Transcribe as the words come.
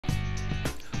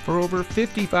For over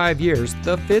 55 years,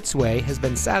 the Fitzway has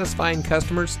been satisfying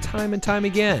customers time and time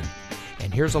again.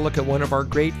 And here's a look at one of our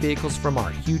great vehicles from our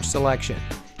huge selection,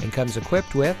 and comes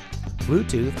equipped with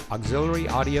Bluetooth auxiliary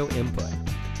audio input,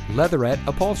 leatherette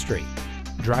upholstery,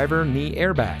 driver knee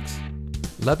airbags,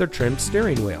 leather trimmed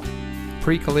steering wheel,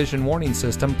 pre-collision warning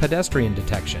system pedestrian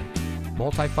detection,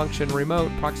 multifunction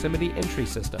remote proximity entry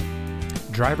system,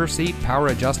 driver seat power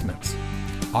adjustments,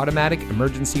 automatic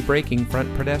emergency braking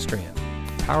front pedestrian,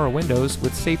 power windows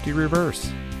with safety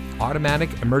reverse, automatic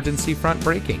emergency front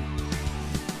braking.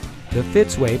 The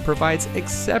Fitzway provides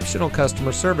exceptional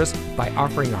customer service by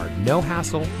offering our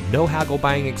no-hassle, no-haggle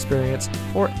buying experience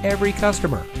for every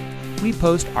customer. We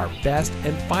post our best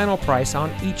and final price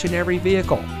on each and every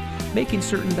vehicle, making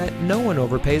certain that no one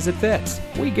overpays at Fitz.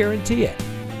 We guarantee it.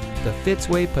 The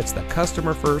Fitzway puts the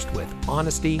customer first with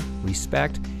honesty,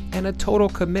 respect, and a total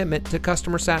commitment to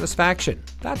customer satisfaction.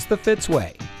 That's the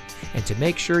Fitzway. And to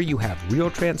make sure you have real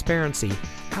transparency,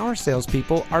 our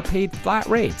salespeople are paid flat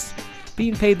rates.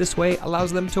 Being paid this way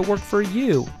allows them to work for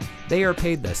you. They are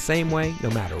paid the same way no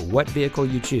matter what vehicle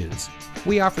you choose.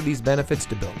 We offer these benefits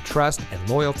to build trust and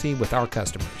loyalty with our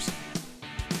customers.